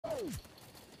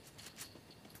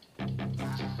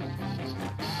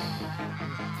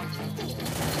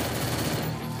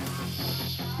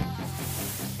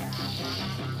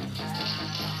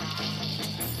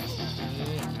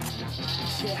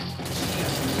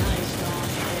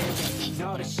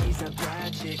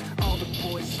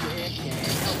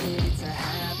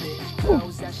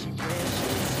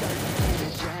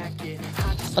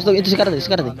Astaga, itu sekarang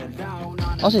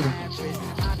awas itu,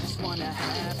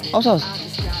 awas.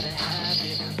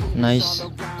 Nice,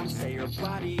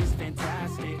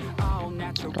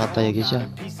 rata ya guys ya.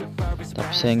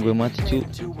 Tapi sayang gue mati cu.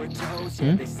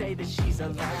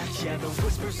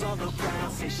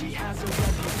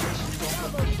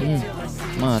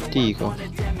 Mati kok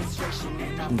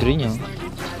dirinya.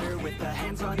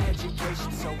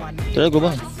 Terus gue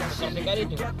bang.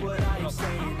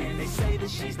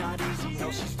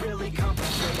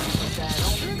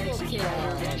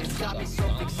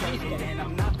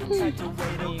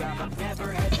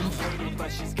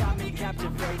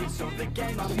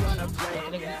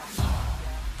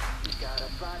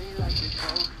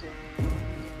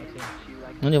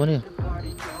 Mana ya?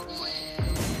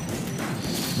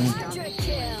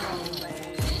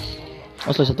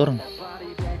 Oh, selesai satu orang.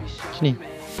 Sini.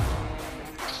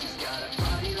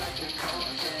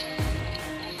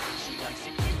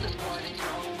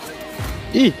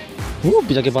 Ih,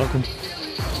 bisa kepalaku.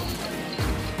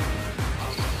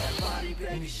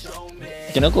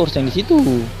 Kenapa aku harus yang di situ?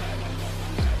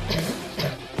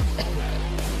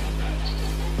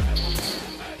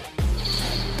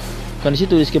 Kan di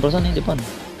situ, di sebelah sana di depan.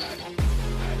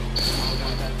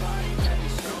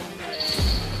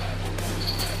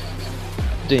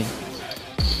 Tuh.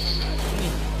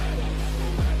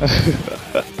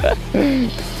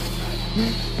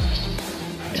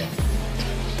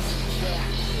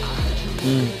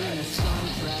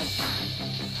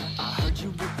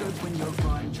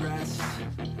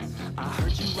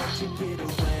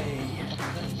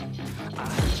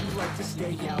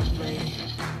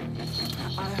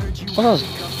 Oh,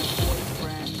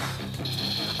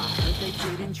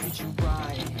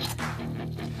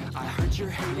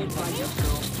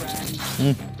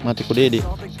 mati ku Dede.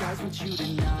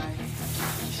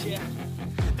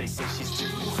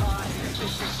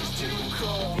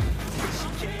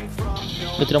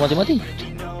 Dia tidak mati-mati.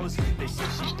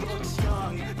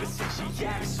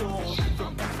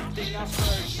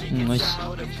 Nice.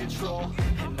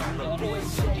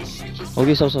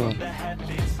 Oke, sabar.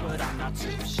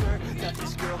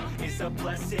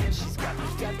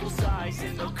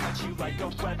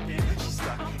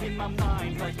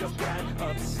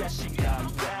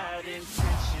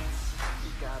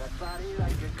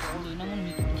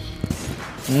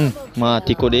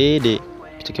 Mati kok Dede.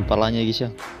 Kita kepalanya guys ya.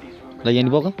 Lagi yang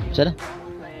di bawah kan? Bisa ada?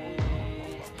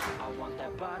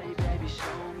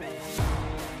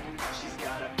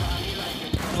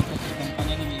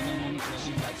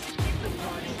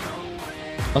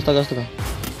 Astaga.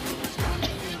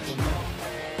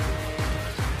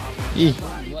 Ih.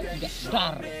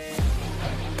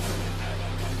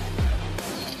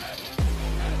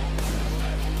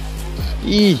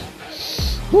 Ih.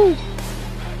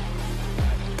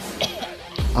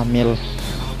 Amel.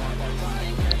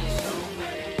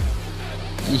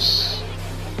 Ih.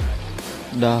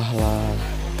 Dah lah.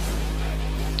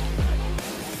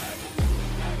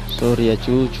 Sorry ya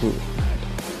cucu.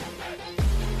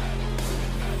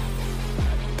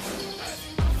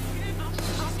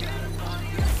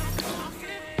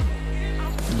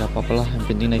 Nggak apa-apa lah, yang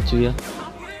penting naik cuy ya.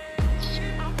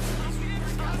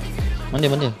 Mana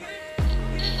dia?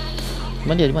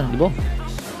 Di mana? Di bawah.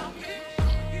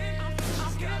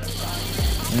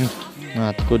 Nah,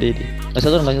 tuh Dede.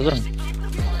 Satu orang.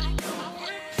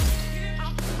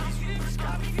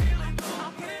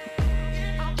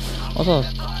 Oh,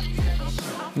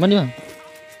 Mana?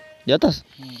 Di atas.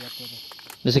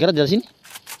 Udah sekarang di atas sini.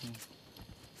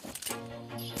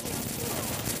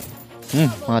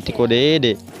 Mati kok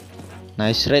Dede.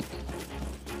 Nice red.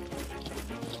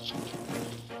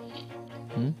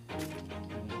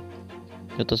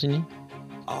 Di atas sini.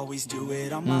 Always do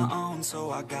it on my own,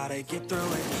 so I gotta get through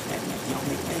it. And the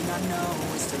only thing I know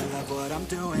is to love what I'm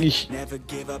doing. Never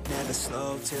give up, never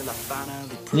slow till I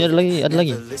finally prove it. Ada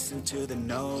lagi. Never listen to the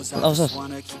no's, I just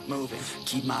wanna keep moving.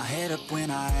 Keep my head up when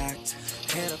I act.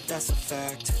 Head up, that's a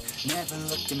fact. Never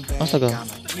looking back.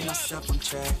 I'ma keep myself on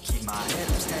track. Keep my head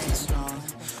up, staying strong.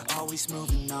 Always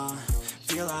moving on.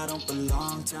 Feel I don't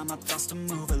belong. Tell my thoughts to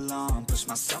move along. Push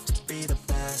myself to be the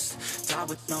best. Die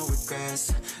with no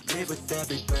regrets. Live with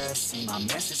every breath. See my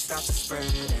message start to spread.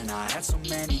 And I had so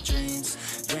many dreams.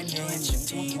 When you're in your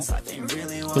teens, life ain't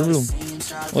really what it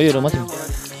seems. Oh iya udah mati.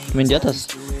 Main di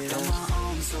atas.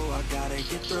 So I gotta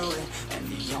get through it. And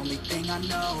the only thing I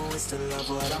know is to love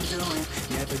what I'm doing.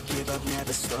 Never give up,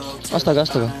 never slow. Astaga.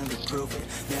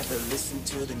 Never listen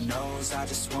to the no's, I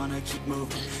just wanna keep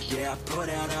moving. Yeah, I put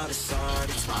out all this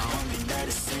art, it's my only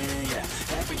medicine. Yeah,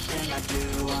 everything I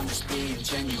do, I'm just being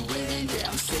genuine.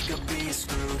 Yeah, I'm sick of being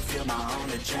screwed, feel my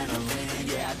own adrenaline.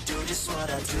 Yeah, I do just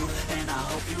what I do, and I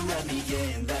hope you let me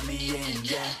in,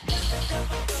 yeah.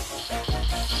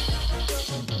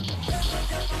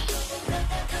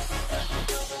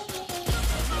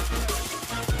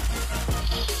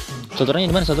 Satu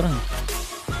orangnya di mana? Satu orang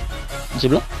di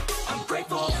sebelah. I'm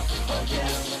grateful, oh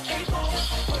yeah, able,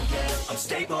 oh yeah, I'm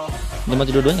stable, Dia mati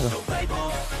dua-duanya kah? no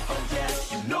label, oh yeah,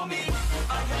 you know me,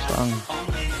 I have Bang,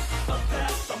 only a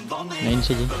path, I'm lonely, main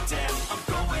saja. but damn, I'm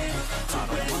going, I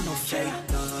don't want no fake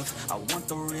love, I want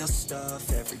the real stuff.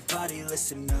 Everybody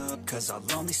listen up, cause I'll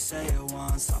only say it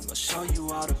once. I'm gonna show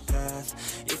you all the path,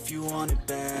 if you want it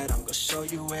bad. I'm gonna show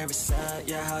you where it's at,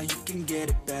 yeah, how you can get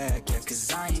it back. Yeah,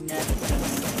 cause I ain't never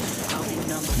done, I'll be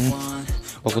number one.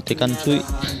 Aku tekan cuy.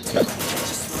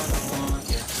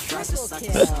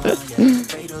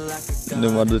 Udah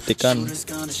mau tekan.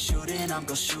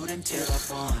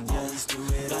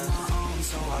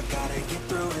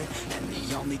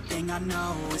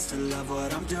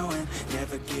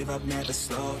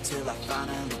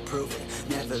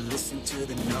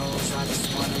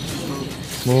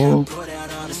 Oh,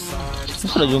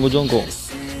 masa ada jongko-jongko?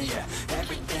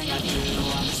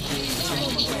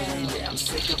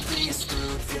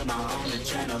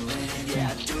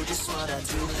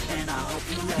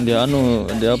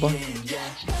 Dia apa?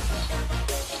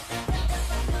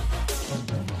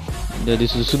 Dia di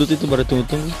sudut itu baru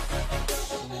tunggu-tunggu.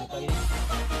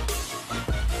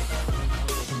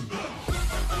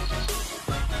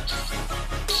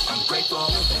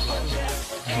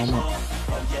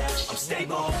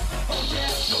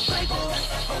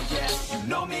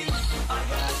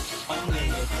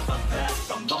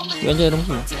 Aja dong.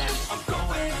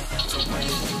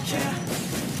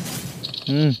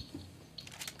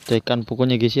 Tekan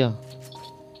pokoknya guys ya.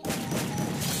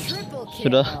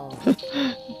 Sudah.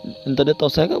 Entah dia tahu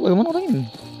saya kah bagaimana orang ini.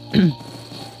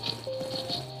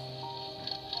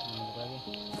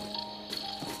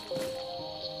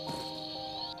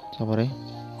 Sabar ya.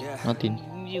 Matiin.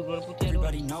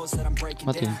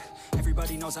 Matiin.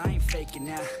 Everybody knows I ain't faking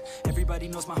now. Everybody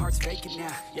knows my heart's vacant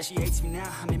now. Yeah, she hates me now.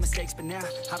 I made mistakes, but now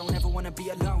I don't ever wanna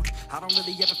be alone. I don't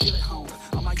really ever feel at home.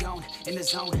 On my own, in the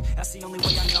zone. That's the only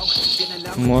way I know. Feeling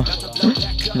low.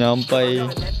 Nyampai.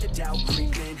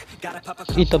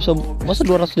 Tapi masa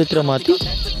 200 dia tidak mati?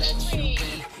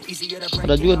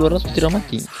 Ada juga 200 tidak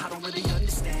mati.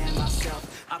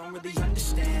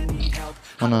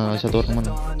 Mana satu orang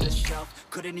mana?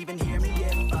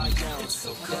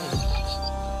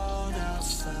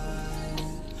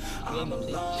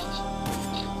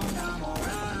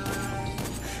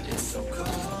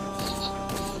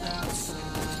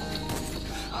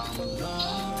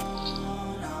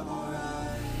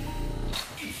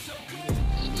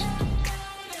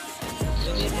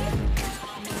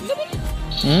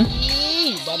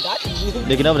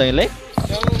 Dia kenapa dengan lag?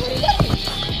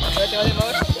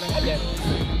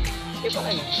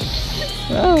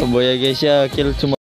 Boya guys ya, kill cuma